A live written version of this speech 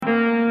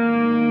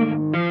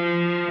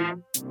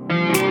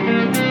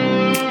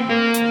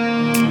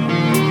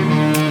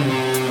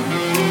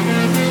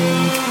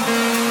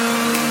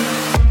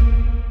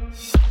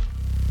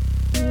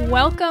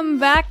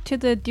back to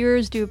the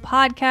Doers Do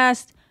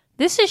podcast.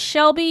 This is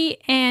Shelby,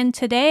 and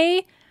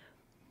today,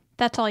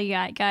 that's all you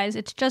got, guys.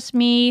 It's just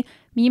me,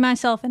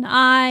 myself, and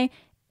I,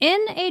 in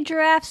a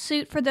giraffe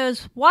suit. For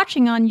those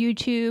watching on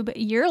YouTube,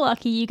 you're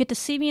lucky. You get to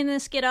see me in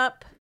this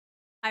get-up.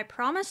 I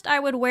promised I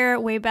would wear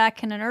it way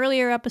back in an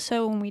earlier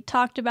episode when we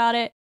talked about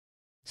it.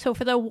 So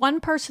for the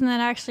one person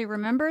that actually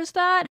remembers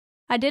that,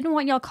 I didn't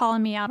want y'all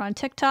calling me out on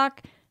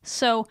TikTok,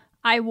 so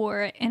I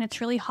wore it, and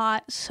it's really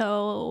hot,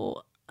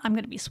 so I'm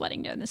going to be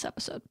sweating during this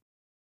episode.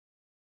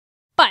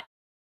 But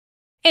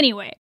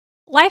anyway,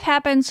 life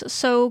happens,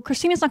 so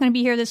Christina's not going to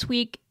be here this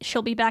week.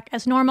 She'll be back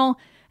as normal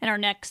in our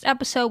next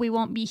episode. We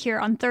won't be here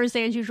on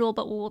Thursday as usual,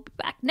 but we'll be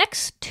back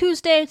next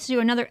Tuesday to do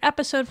another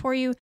episode for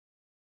you.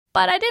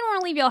 But I didn't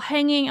want to leave y'all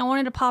hanging. I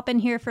wanted to pop in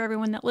here for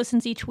everyone that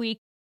listens each week,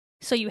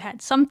 so you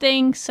had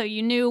something, so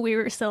you knew we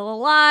were still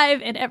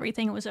alive and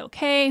everything was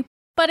okay.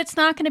 But it's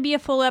not going to be a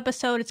full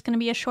episode. It's going to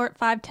be a short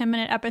 5-10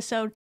 minute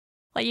episode.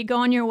 Let you go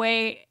on your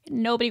way.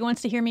 Nobody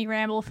wants to hear me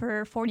ramble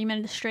for 40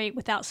 minutes straight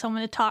without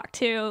someone to talk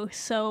to,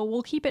 so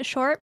we'll keep it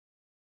short.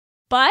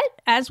 But,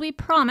 as we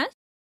promised,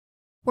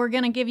 we're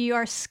going to give you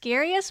our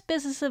scariest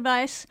business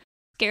advice,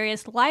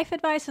 scariest life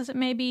advice as it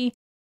may be,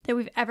 that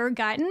we've ever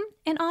gotten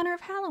in honor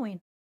of Halloween.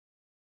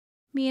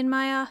 Me and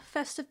my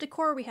festive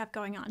decor we have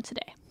going on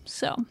today.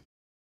 So,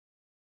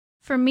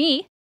 for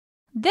me,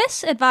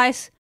 this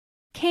advice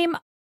came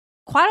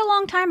quite a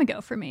long time ago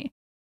for me.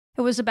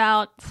 It was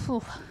about,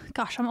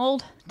 I'm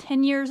old,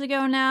 10 years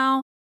ago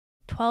now,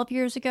 12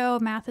 years ago,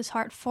 math is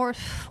hard,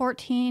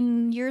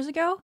 14 years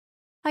ago,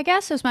 I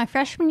guess. It was my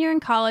freshman year in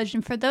college,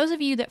 and for those of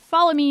you that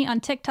follow me on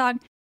TikTok,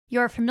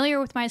 you're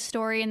familiar with my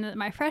story, and that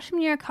my freshman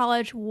year of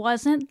college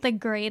wasn't the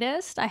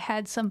greatest. I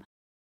had some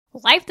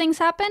life things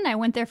happen. I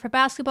went there for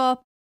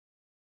basketball,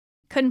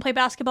 couldn't play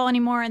basketball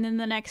anymore, and then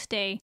the next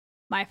day,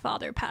 my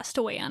father passed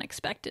away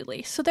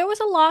unexpectedly. So there was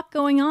a lot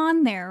going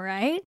on there,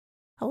 right?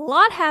 A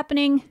lot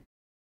happening.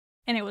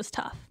 And it was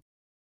tough.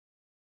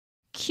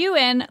 Cue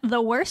in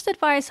the worst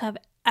advice I've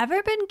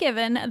ever been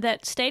given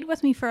that stayed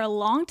with me for a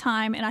long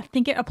time, and I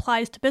think it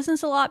applies to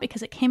business a lot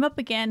because it came up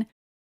again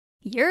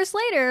years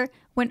later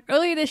when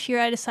earlier this year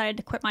I decided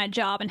to quit my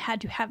job and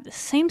had to have the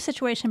same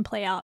situation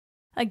play out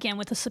again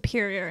with a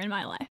superior in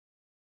my life.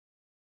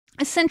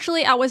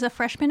 Essentially, I was a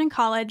freshman in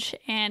college,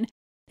 and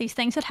these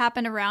things had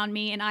happened around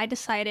me, and I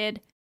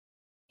decided,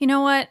 you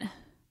know what,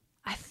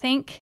 I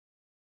think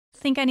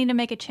I need to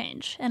make a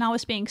change. And I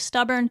was being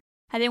stubborn.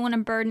 I didn't want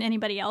to burden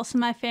anybody else in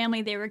my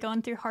family. They were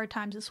going through hard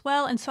times as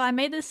well. And so I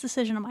made this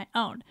decision on my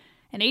own.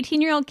 An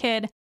 18-year-old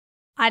kid,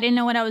 I didn't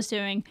know what I was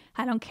doing.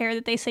 I don't care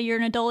that they say you're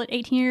an adult at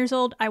 18 years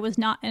old. I was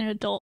not an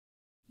adult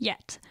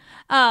yet.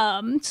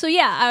 So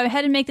yeah, I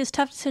had to make this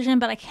tough decision,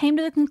 but I came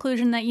to the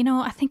conclusion that,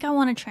 I think I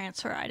want to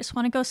transfer. I just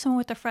want to go somewhere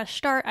with a fresh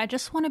start. I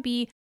just want to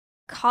be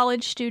a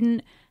college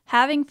student,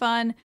 having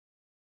fun,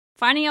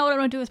 finding out what I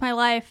want to do with my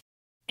life,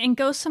 and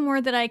go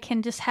somewhere that I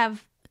can just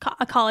have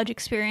a college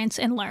experience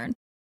and learn,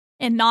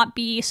 and not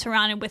be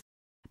surrounded with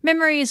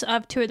memories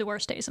of 2 of the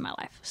worst days of my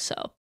life.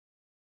 So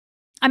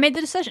I made the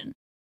decision.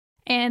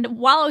 And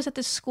while I was at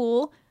this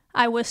school,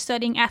 I was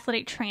studying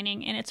athletic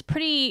training, and it's a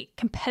pretty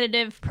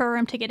competitive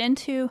program to get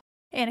into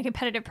and a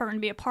competitive program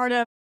to be a part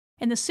of.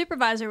 And the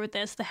supervisor with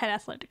this, the head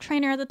athletic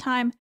trainer at the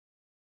time,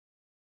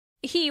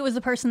 he was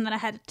the person that I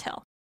had to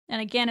tell. And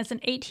again, as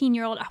an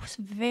 18-year-old, I was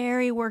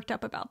very worked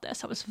up about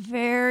this. I was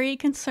very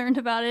concerned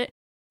about it.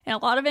 And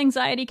a lot of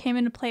anxiety came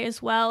into play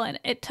as well. And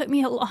it took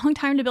me a long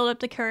time to build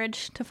up the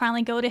courage to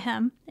finally go to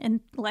him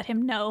and let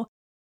him know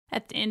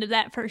at the end of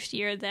that first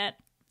year that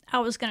I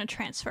was going to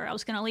transfer. I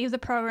was going to leave the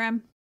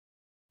program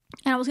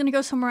and I was going to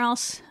go somewhere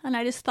else. And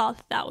I just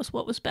thought that was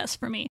what was best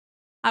for me.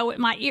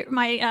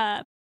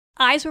 My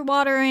eyes were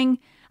watering.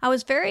 I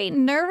was very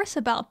nervous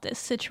about this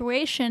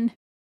situation.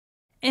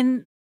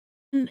 And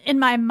in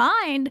my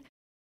mind,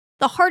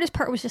 the hardest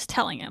part was just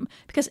telling him.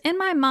 Because in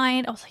my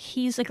mind, I was like,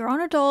 he's a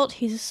grown adult.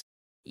 He's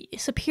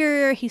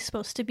superior. He's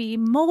supposed to be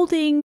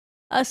molding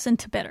us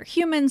into better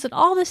humans and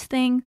all this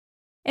thing.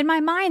 In my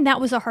mind, that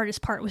was the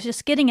hardest part, was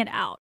just getting it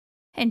out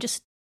and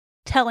just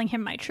telling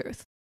him my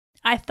truth.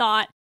 I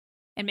thought,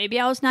 and maybe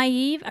I was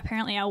naive.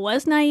 Apparently I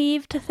was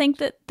naive to think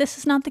that this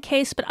is not the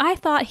case, but I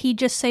thought he'd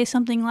just say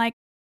something like,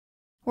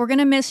 we're going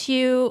to miss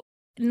you.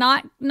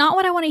 Not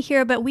what I want to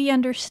hear, but we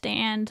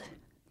understand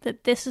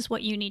that this is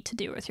what you need to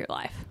do with your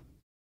life.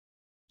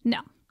 No,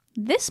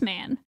 this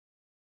man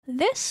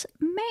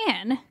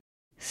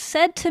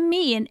said to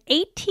me, an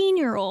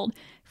 18-year-old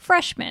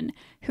freshman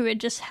who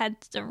had just had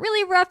a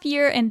really rough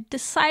year and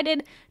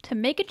decided to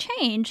make a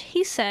change,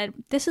 he said,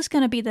 this is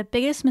going to be the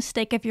biggest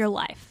mistake of your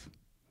life.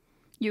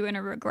 You're going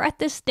to regret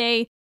this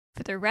day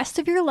for the rest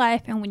of your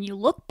life, and when you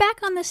look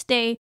back on this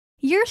day,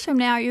 years from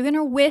now, you're going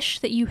to wish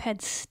that you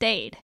had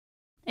stayed,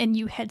 and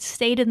you had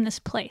stayed in this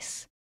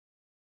place.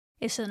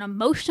 It's an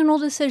emotional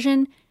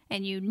decision,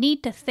 and you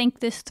need to think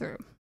this through.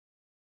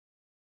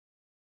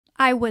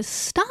 I was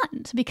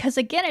stunned because,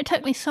 again, it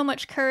took me so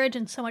much courage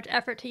and so much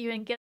effort to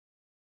even get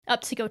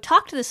up to go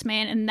talk to this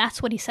man, and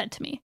that's what he said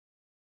to me,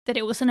 that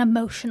it was an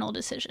emotional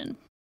decision.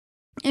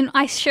 And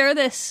I share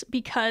this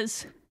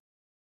because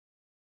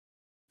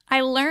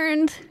I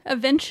learned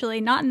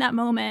eventually, not in that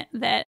moment,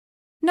 that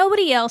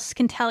nobody else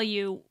can tell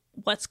you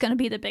what's going to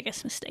be the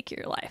biggest mistake of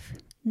your life.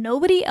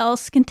 Nobody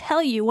else can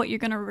tell you what you're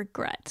going to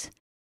regret.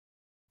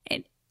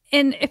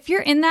 And if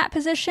you're in that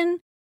position,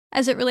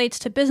 as it relates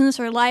to business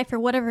or life or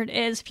whatever it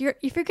is, if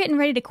you're getting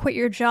ready to quit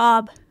your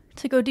job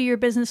to go do your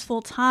business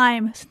full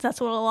time, since that's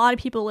what a lot of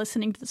people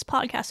listening to this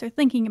podcast are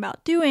thinking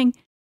about doing,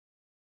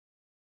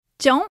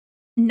 don't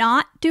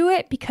not do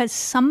it because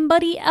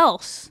somebody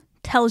else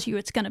tells you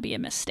it's going to be a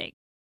mistake.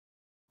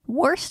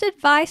 Worst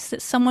advice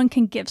that someone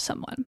can give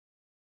someone,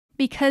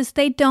 because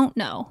they don't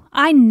know.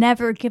 I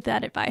never give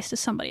that advice to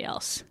somebody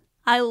else.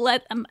 I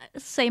let them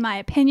say my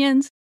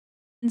opinions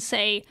and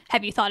say,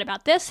 have you thought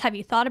about this? Have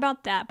you thought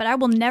about that? But I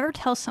will never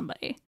tell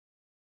somebody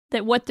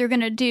that what they're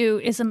going to do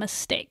is a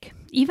mistake,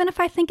 even if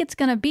I think it's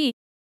going to be,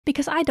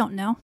 because I don't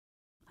know.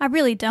 I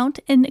really don't.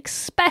 And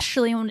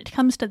especially when it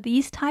comes to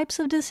these types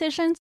of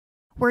decisions,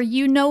 where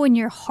you know in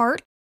your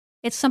heart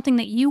it's something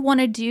that you want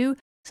to do,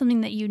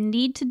 something that you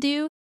need to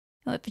do.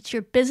 If it's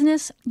your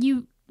business,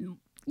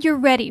 you're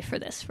ready for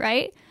this,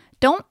 right?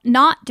 Don't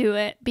not do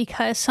it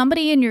because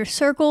somebody in your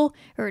circle,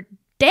 or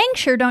dang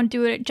sure don't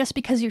do it just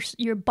because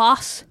your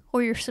boss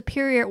or your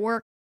superior at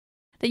work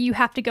that you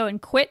have to go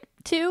and quit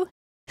to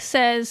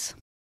says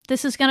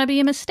this is going to be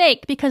a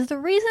mistake, because the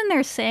reason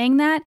they're saying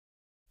that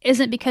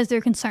isn't because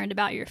they're concerned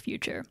about your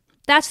future.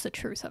 That's the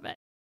truth of it.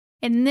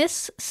 In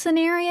this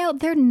scenario,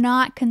 they're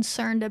not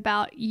concerned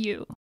about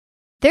you.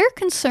 They're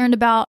concerned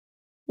about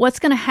what's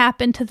going to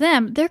happen to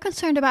them. They're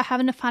concerned about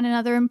having to find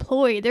another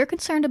employee. They're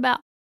concerned about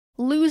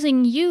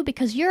losing you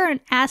because you're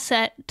an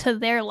asset to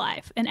their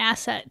life, an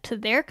asset to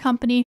their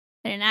company,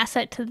 and an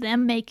asset to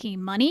them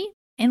making money,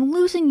 and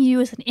losing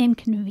you is an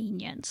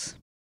inconvenience.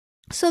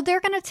 So they're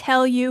going to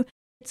tell you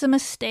it's a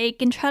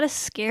mistake and try to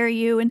scare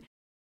you, and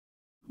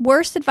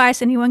worst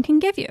advice anyone can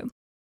give you,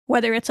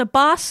 whether it's a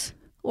boss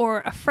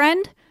or a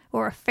friend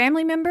or a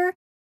family member,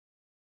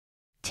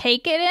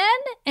 take it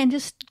in and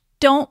just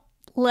don't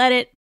let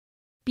it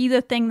be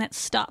the thing that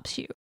stops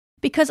you.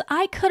 Because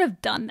I could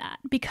have done that.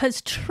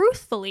 Because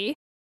truthfully,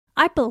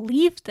 I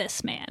believed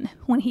this man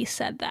when he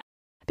said that.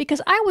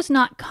 Because I was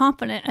not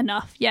confident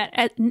enough yet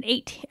as an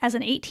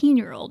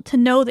 18-year-old to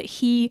know that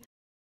he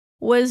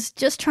was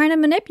just trying to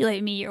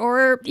manipulate me.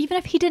 Or even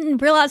if he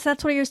didn't realize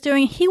that's what he was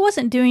doing, he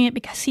wasn't doing it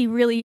because he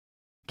really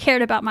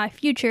cared about my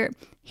future.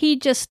 He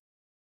just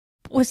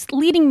was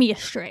leading me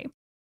astray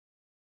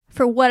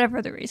for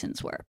whatever the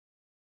reasons were.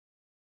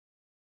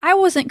 I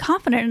wasn't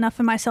confident enough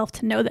in myself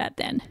to know that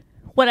then.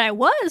 What I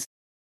was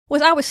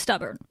I was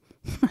stubborn.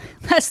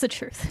 That's the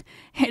truth.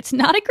 It's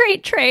not a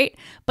great trait,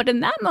 but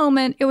in that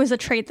moment, it was a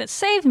trait that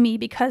saved me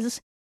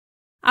because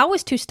I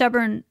was too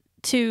stubborn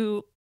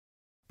to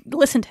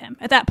listen to him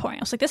at that point. I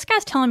was like, this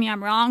guy's telling me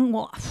I'm wrong.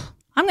 Well,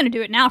 I'm going to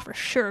do it now for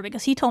sure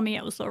because he told me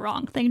it was the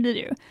wrong thing to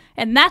do.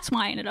 And that's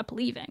why I ended up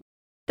leaving.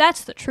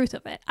 That's the truth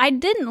of it. I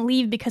didn't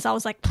leave because I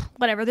was like,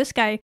 whatever, this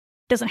guy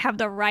doesn't have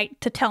the right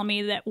to tell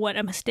me that what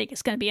a mistake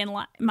is going to be in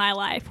my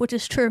life, which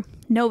is true.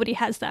 Nobody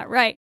has that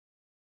right.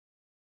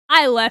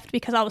 I left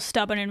because I was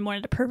stubborn and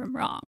wanted to prove him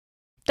wrong.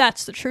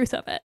 That's the truth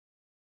of it.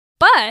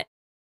 But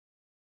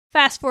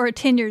fast forward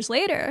 10 years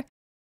later,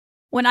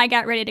 when I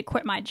got ready to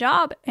quit my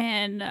job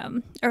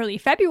in early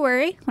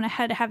February, when I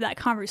had to have that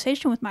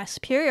conversation with my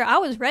superior, I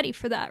was ready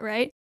for that,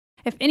 right?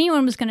 If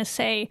anyone was going to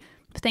say,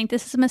 think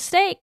this is a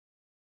mistake,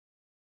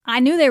 I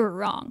knew they were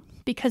wrong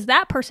because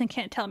that person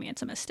can't tell me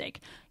it's a mistake.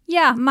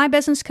 Yeah, my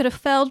business could have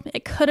failed.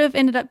 It could have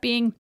ended up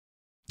being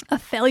a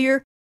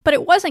failure, but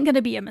it wasn't going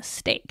to be a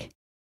mistake.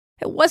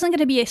 It wasn't going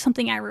to be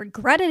something I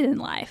regretted in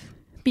life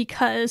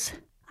because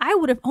I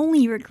would have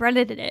only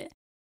regretted it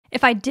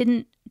if I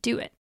didn't do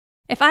it.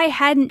 If I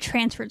hadn't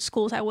transferred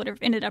schools, I would have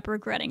ended up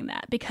regretting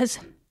that because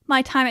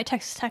my time at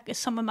Texas Tech is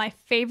some of my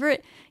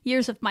favorite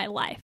years of my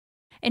life.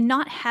 And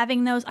not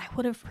having those, I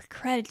would have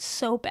regretted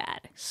so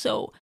bad.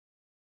 So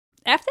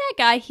after that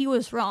guy, he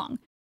was wrong.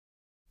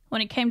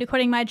 When it came to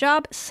quitting my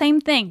job,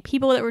 same thing.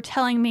 People that were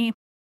telling me,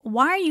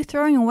 why are you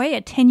throwing away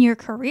a 10-year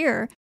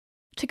career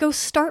to go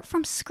start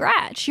from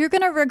scratch? You're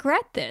going to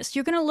regret this.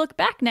 You're going to look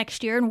back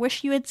next year and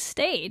wish you had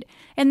stayed.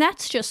 And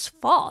that's just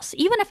false.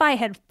 Even if I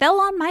had fell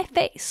on my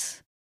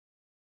face,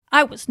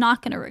 I was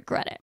not going to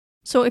regret it.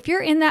 So if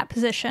you're in that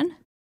position,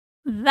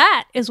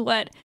 that is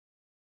what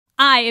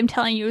I am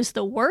telling you is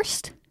the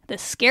worst, the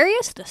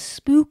scariest, the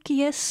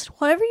spookiest,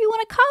 whatever you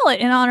want to call it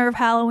in honor of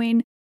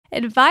Halloween,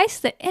 advice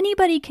that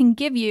anybody can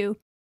give you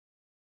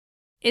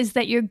is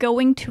that you're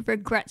going to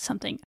regret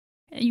something.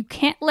 You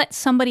can't let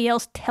somebody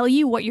else tell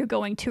you what you're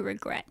going to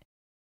regret.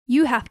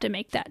 You have to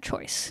make that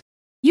choice.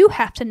 You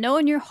have to know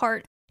in your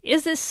heart,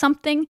 is this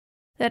something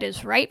that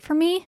is right for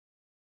me?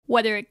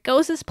 Whether it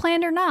goes as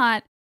planned or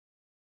not,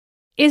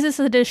 is this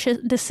a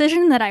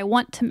decision that I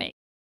want to make?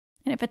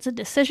 And if it's a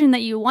decision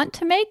that you want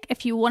to make,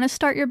 if you want to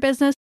start your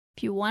business,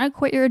 if you want to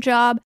quit your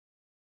job,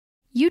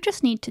 you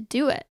just need to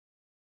do it.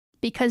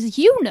 Because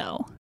you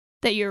know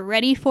that you're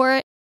ready for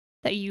it,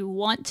 that you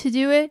want to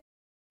do it,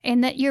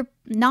 and that you're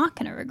not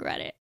going to regret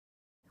it.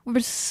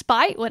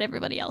 despite what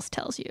everybody else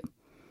tells you.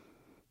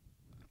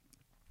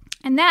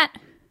 And that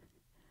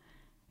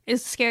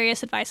is the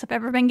scariest advice I've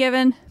ever been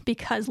given,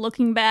 because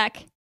looking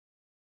back,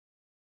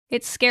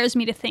 it scares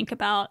me to think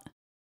about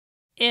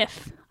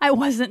if I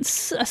wasn't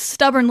a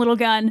stubborn little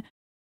gun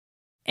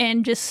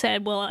and just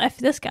said, well, F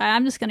this guy,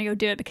 I'm just going to go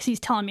do it because he's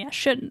telling me I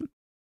shouldn't.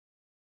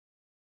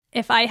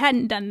 If I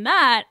hadn't done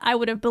that, I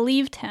would have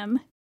believed him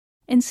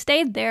and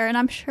stayed there, and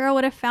I'm sure I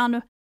would have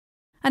found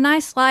a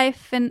nice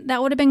life, and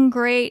that would have been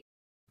great,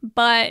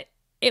 but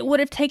it would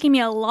have taken me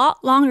a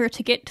lot longer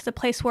to get to the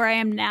place where I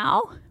am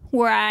now,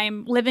 where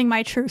I'm living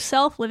my true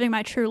self, living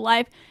my true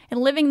life, and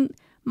living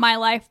my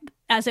life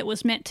as it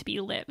was meant to be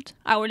lived.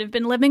 I would have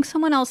been living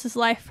someone else's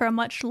life for a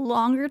much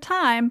longer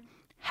time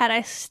had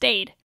I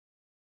stayed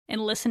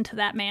and listened to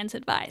that man's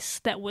advice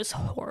that was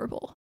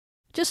horrible.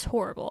 Just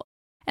horrible.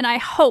 And I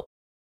hope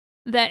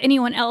that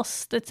anyone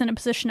else that's in a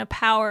position of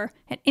power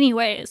in any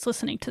way is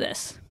listening to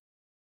this.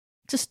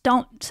 Just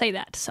don't say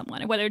that to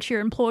someone, whether it's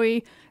your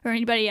employee or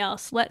anybody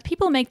else. Let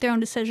people make their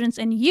own decisions,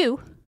 and you,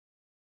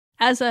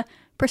 as a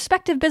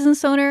prospective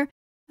business owner,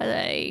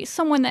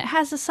 someone that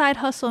has a side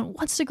hustle and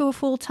wants to go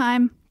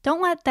full-time,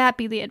 don't let that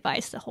be the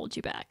advice that holds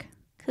you back,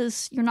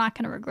 because you're not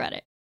going to regret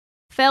it.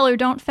 Fail or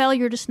don't fail,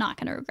 you're just not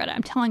going to regret it.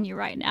 I'm telling you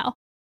right now.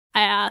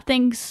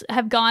 Things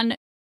have gone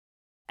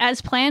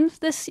as planned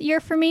this year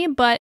for me,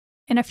 but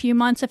in a few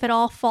months, if it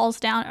all falls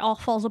down, it all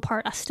falls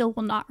apart, I still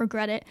will not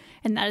regret it,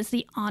 and that is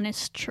the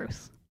honest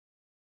truth.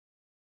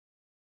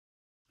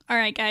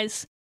 Alright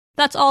guys,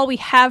 that's all we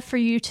have for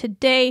you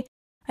today.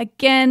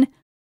 Again,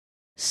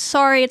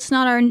 sorry it's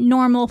not our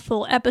normal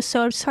full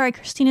episode. Sorry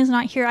Christina's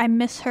not here, I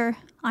miss her.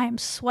 I am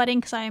sweating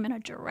because I am in a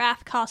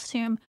giraffe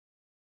costume.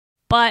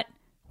 But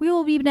we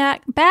will be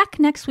back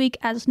next week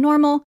as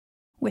normal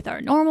with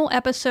our normal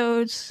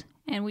episodes,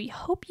 and we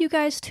hope you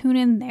guys tune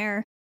in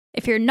there.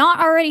 If you're not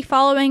already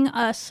following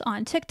us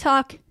on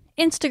TikTok,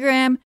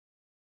 Instagram,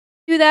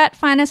 do that.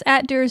 Find us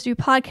at Doers Do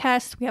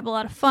Podcast. We have a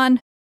lot of fun,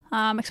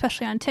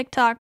 especially on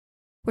TikTok.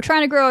 We're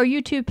trying to grow our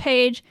YouTube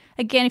page.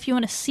 Again, if you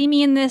want to see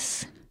me in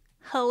this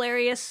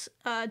hilarious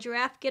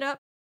giraffe getup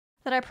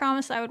that I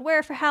promised I would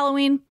wear for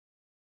Halloween,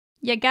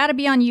 you gotta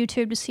be on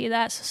YouTube to see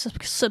that. So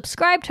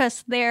subscribe to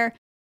us there.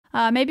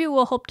 Maybe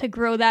we'll hope to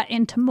grow that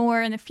into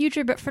more in the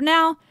future, but for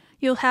now,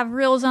 you'll have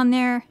reels on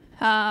there.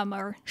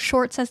 Or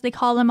shorts as they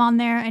call them on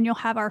there, and you'll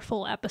have our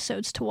full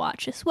episodes to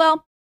watch as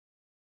well.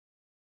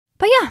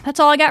 But yeah, that's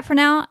all I got for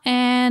now,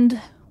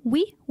 and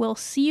we will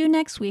see you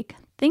next week.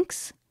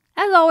 Thanks,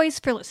 as always,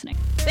 for listening.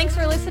 Thanks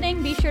for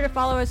listening. Be sure to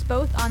follow us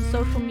both on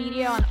social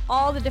media, on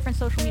all the different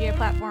social media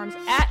platforms,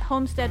 at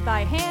Homestead by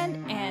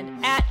Hand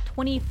and at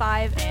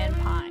 25 and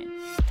Pine.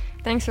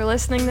 Thanks for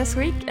listening this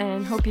week,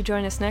 and hope you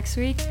join us next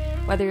week,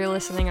 whether you're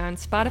listening on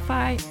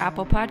Spotify,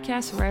 Apple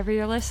Podcasts, wherever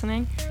you're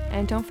listening.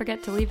 And don't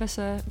forget to leave us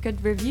a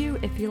good review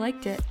if you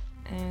liked it.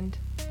 And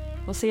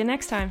we'll see you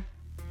next time.